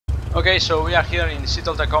Okay, so we are here in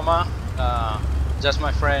Seattle-Tacoma. Just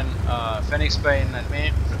my friend Fenixspain and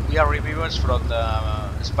me. We are reviewers from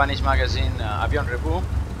the Spanish magazine Avion Revue.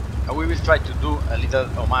 We will try to do a little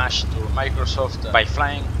homage to Microsoft by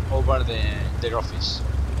flying over their office.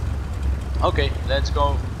 Okay, let's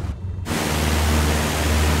go.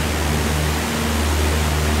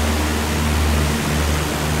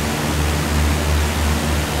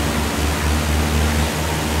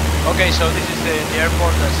 Okay, so this is the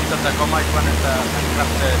airport, Seattle-Tacoma. It's one of the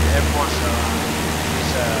handcrafted airports.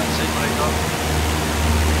 It's a simulator.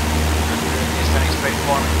 This Fenixspain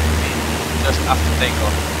form will be just after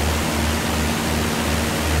takeoff.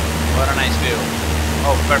 What a nice view.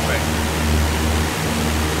 Oh, perfect.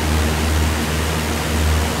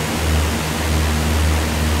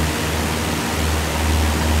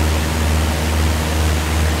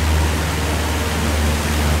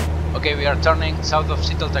 Okay, we are turning south of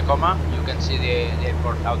Seattle-Tacoma. You can see the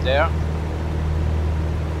airport out there.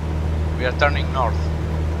 We are turning north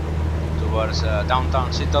towards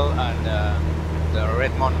downtown Seattle and the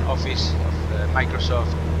Redmont office of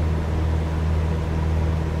Microsoft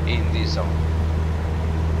in this zone.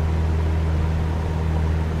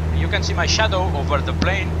 You can see my shadow over the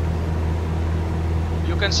plane.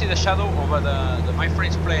 You can see the shadow over my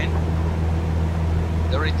friend's plane.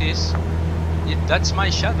 There it is. That's my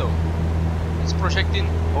shadow. It's projecting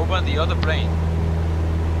over the other plane.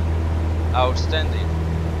 Outstanding.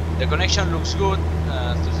 The connection looks good.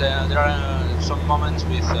 There are some moments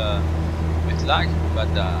with lag, but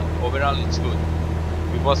overall it's good.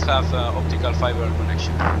 We both have optical fiber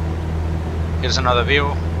connection. Here's another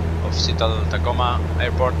view of Seattle-Tacoma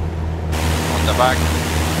Airport on the back,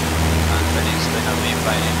 and Fenixspain and me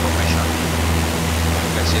flying information.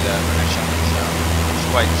 You can see the connection is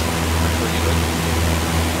quite really good.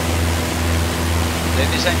 They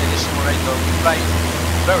designed the simulator to fly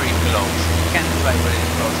very close. You can fly very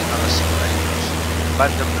close in other simulators, but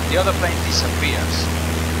the other plane disappears.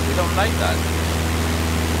 We don't like that.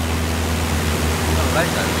 We don't like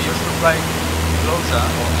that. We used to fly closer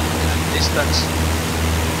or a distance,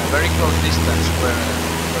 a very close distance where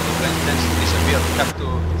the plane tends to disappear. We have to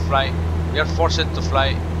fly. We are forced to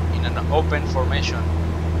fly in an open formation,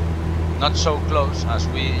 not so close as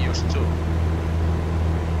we used to.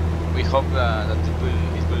 We hope that it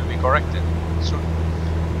will be corrected soon.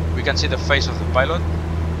 We can see the face of the pilot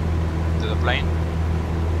to the plane,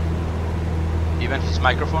 even his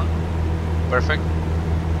microphone, perfect.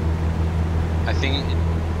 I think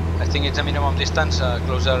it's a minimum distance.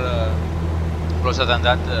 Closer than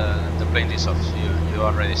that, the plane dissolves. You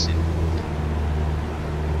already seen.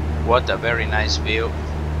 What a very nice view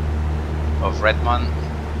of Redmont.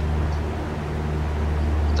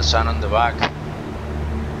 The sun on the back.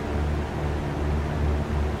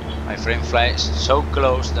 My frame flies so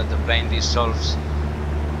close that the plane dissolves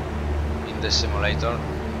in the simulator.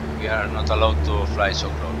 We are not allowed to fly so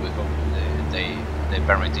close. We hope they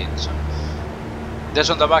permit it. So this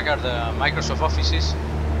on the back are the Microsoft offices.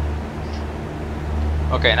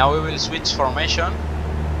 Okay, now we will switch formation.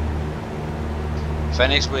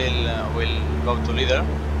 Fenix will go to leader,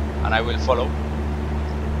 and I will follow.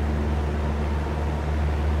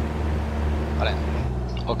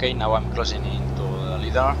 Okay, now I'm closing into the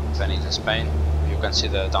leader, Fenixspain. You can see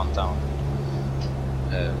the downtown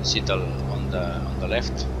Seattle on the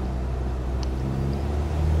left.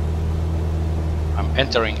 I'm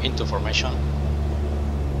entering into formation.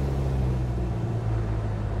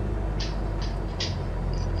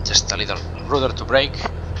 Just a little rudder to brake,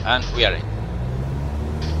 and we are in.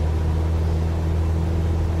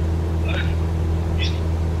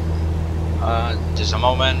 Just a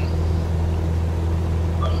moment.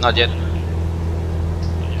 Not yet.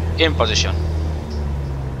 In position.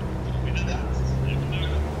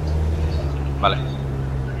 Vale.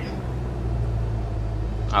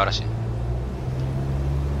 Ahora sí.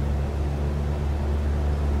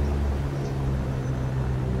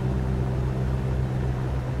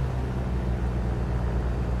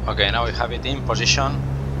 Okay, now we have it in position.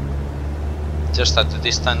 Just at the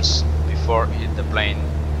distance before the plane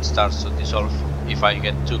starts to dissolve if I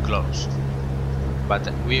get too close. But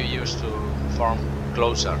we used to form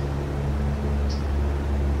closer.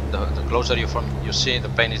 The closer you form, you see the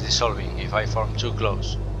plane is dissolving. If I form too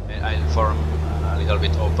close, I'll form a little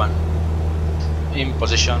bit open. In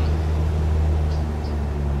position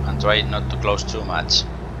and try not to close too much.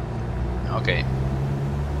 Okay.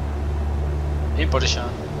 In position.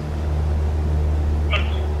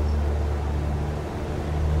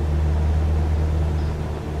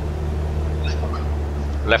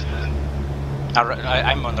 Left.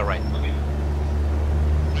 I'm on the right.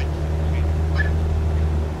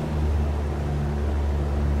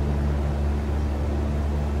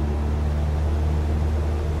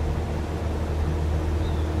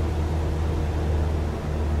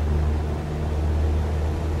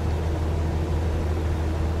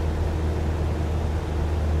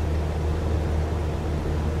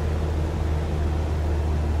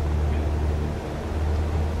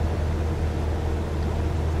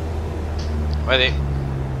 Ready.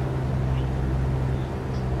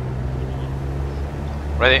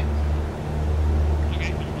 Ready.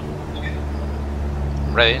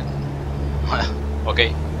 Ready.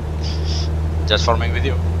 Okay. Just forming with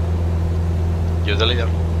you. You're the leader.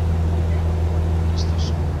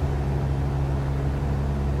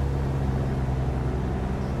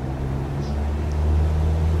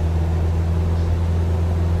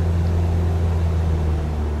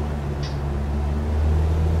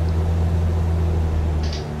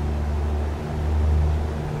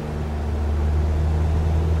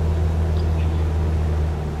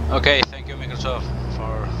 Okay, thank you Microsoft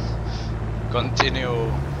for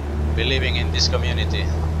continue believing in this community.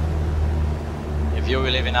 If you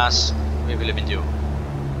believe in us, we believe in you.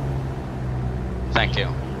 Thank you.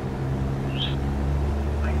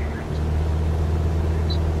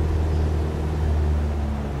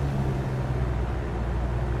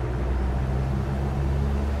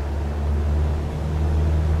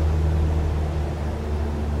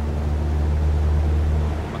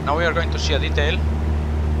 But now we are going to see a detail.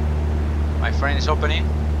 My friend is opening.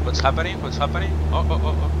 What's happening? What's happening? Oh, oh,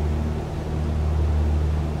 oh, oh.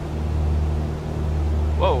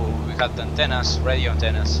 Whoa, we got antennas, radio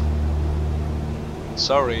antennas.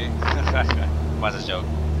 Sorry. Was a joke.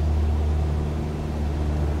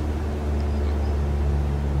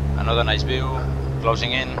 Another nice view,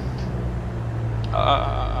 closing in.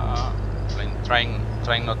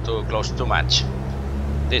 Trying not to close too much.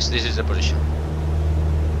 This is the position.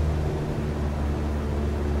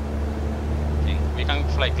 We can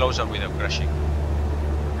fly closer without crashing.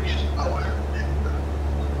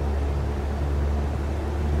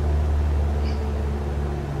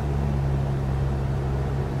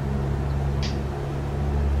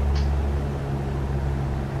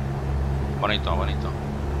 Bonito, bonito.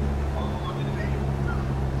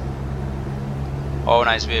 Oh,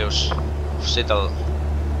 nice views of Seattle.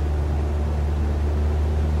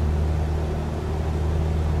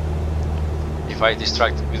 If I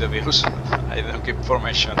distract with the views, I don't keep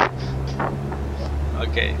formation.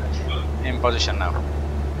 Okay, in position now.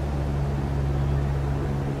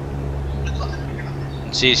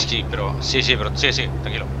 Sí, pero sí,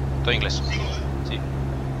 tranquilo, todo inglés. Sí.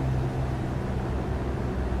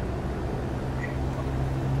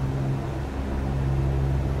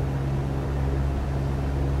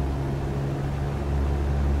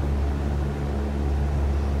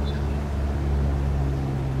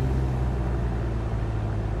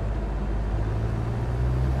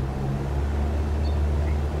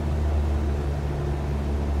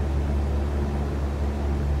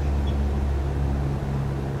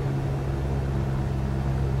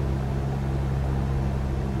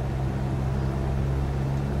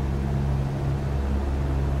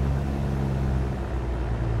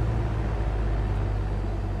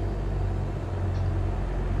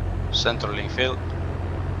 Central link field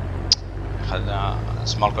had a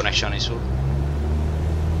small connection issue.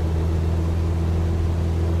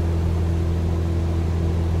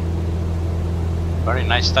 Very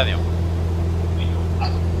nice stadium.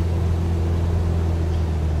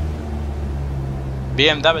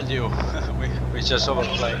 BMW. we just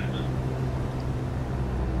overfly.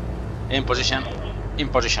 In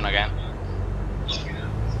position again.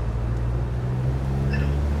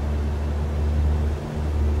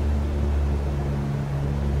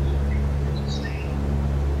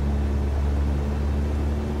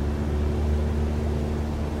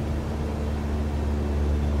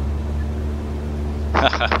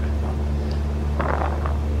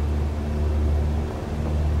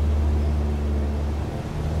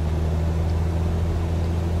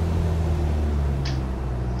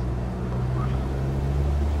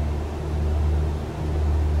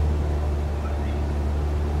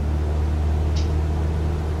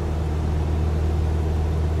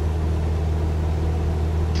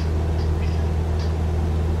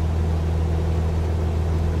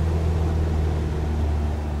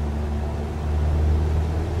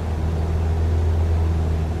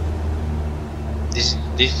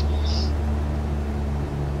 This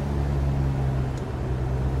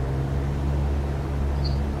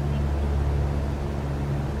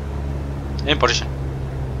in position.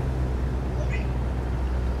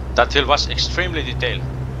 That field was extremely detailed.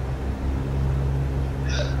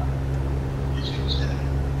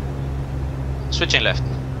 Switching left.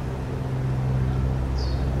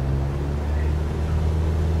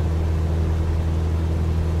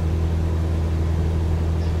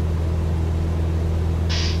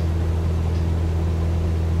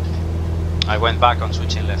 I went back on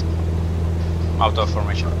switching left. Out of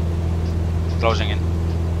formation. Closing in.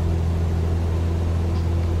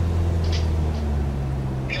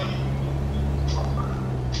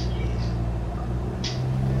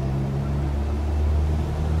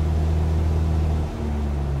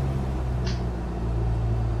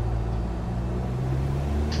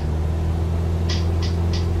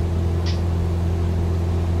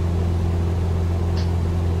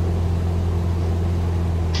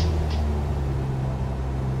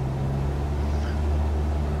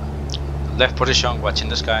 Left position, watching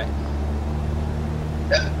the sky.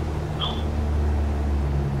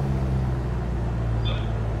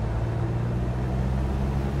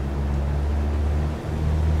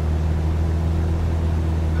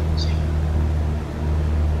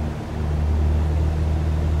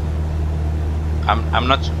 I'm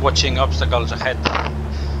not watching obstacles ahead.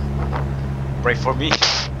 Pray for me.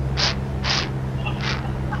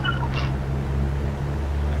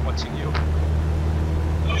 I'm watching you.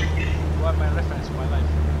 You are my reference in my life.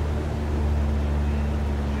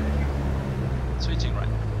 Switching right.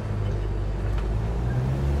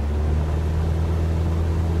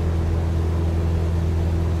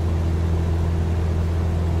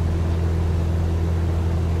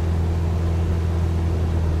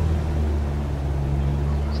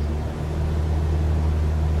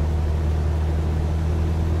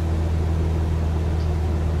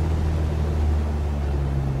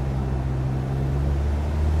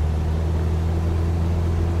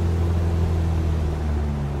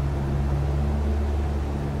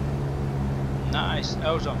 Nice,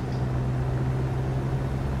 awesome.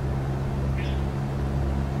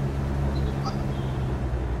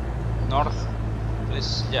 North,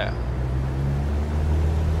 please, yeah.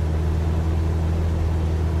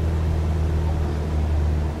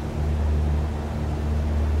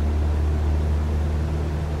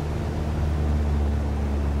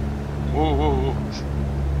 Whoa, whoa, whoa.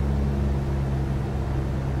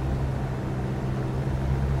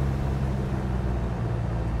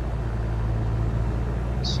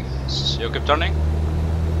 You keep turning.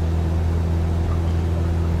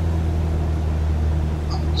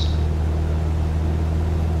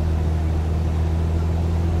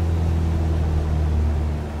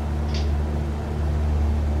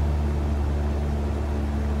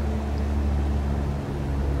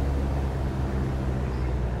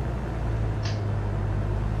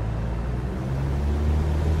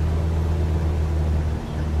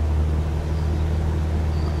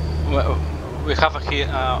 Well, we have here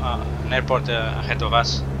an airport ahead of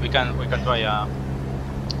us. We can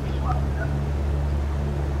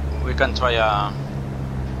try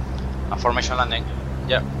a formation landing.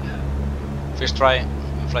 Yeah. First try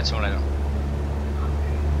in flight simulator.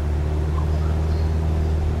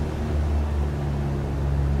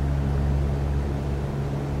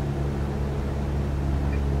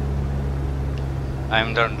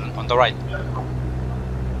 I'm there on the right.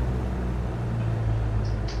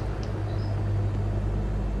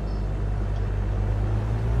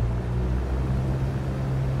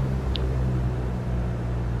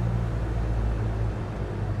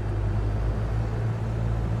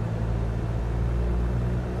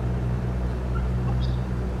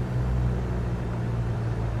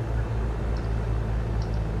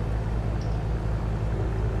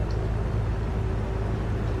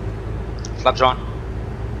 Flaps on.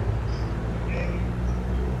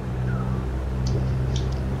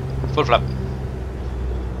 Full flap.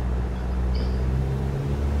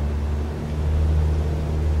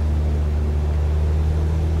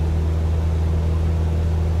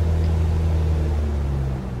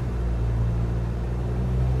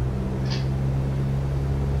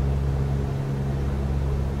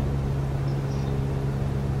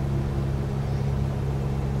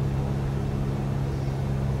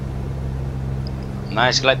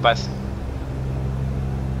 Nice glide path.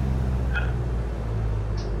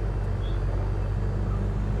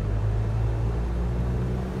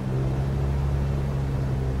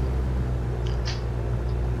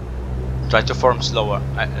 Try to form slower,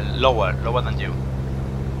 lower than you.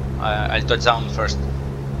 I'll touch down first.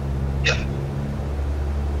 Yeah.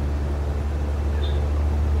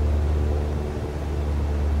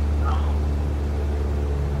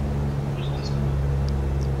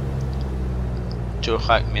 Too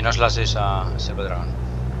high. Mi noslas is a Silver Dragon.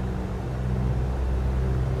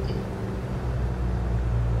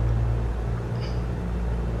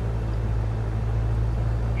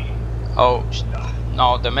 Oh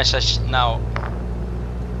no, the message now.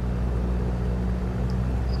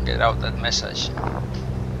 Get out that message.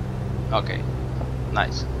 Okay,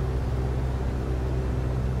 nice.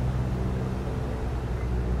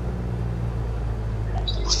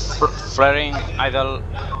 Flaring, idle.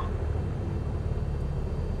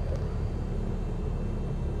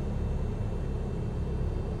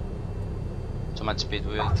 Too much speed,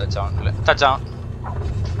 we will touch down. Touch down.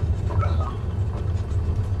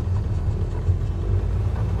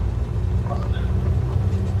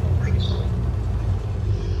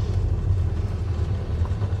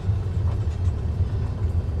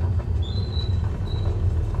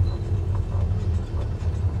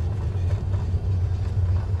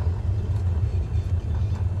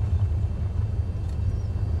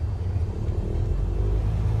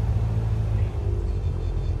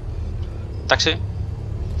 Taxi.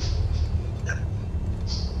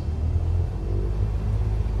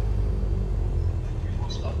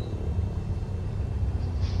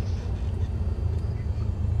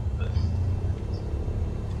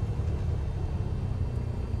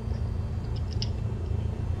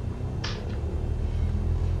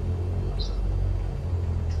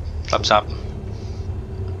 Flaps up.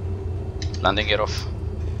 Landing gear off.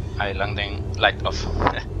 Landing light off.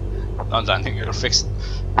 Not landing gear fixed.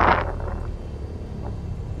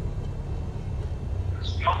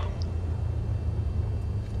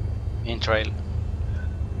 In trail.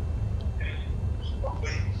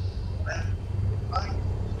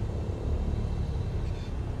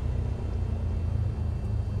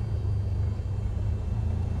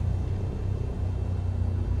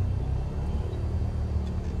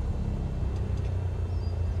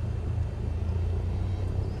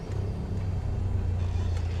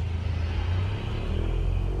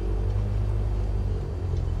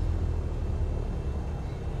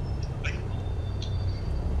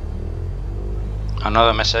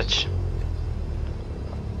 Another message.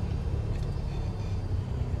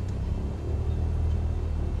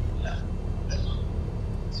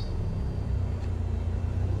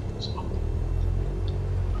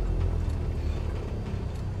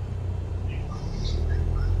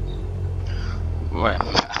 Well,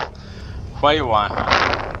 why one?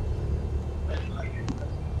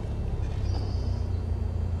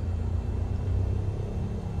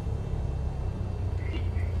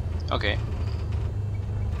 Okay.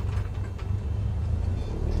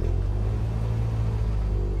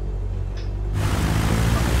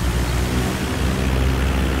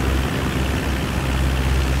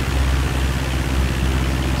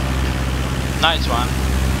 Nice one.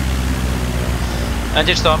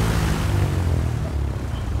 Engine stop.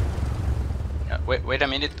 Wait a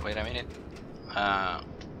minute.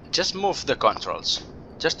 Just move the controls,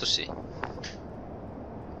 just to see.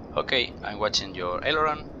 Okay, I'm watching your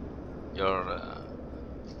aileron, your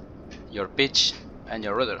pitch, and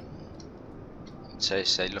your rudder. It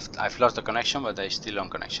says I've lost the connection, but I'm still on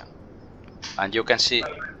connection. And you can see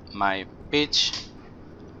my pitch,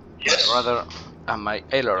 my rudder, and my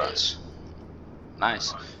ailerons.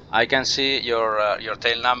 Nice. I can see your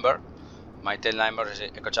tail number. My tail number is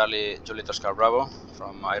Echo Charlie Juliet Oscar Bravo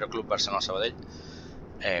from Aeroclub Barcelona Sabadell.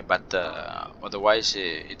 But otherwise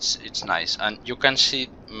it's nice, and you can see,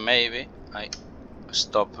 maybe I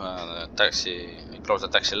stop the taxi, I close the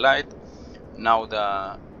taxi light. Now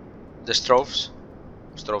the strobes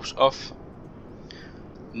off,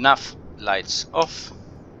 nav lights off,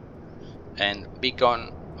 and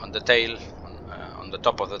beacon on the tail, on the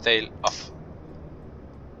top of the tail, off.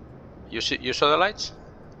 You saw the lights?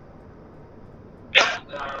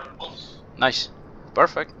 Nice,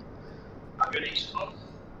 perfect.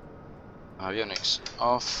 Avionics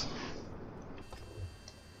off.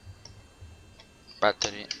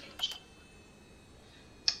 Battery.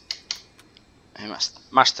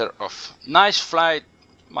 Master off. Nice flight,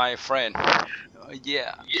 my friend.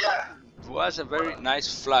 Yeah. It was a very nice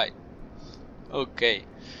flight. Okay.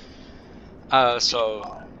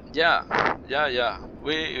 So yeah.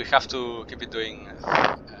 We have to keep it doing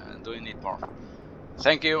it more.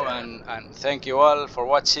 Thank you, and thank you all for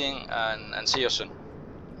watching, and see you soon.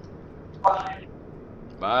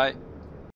 Bye.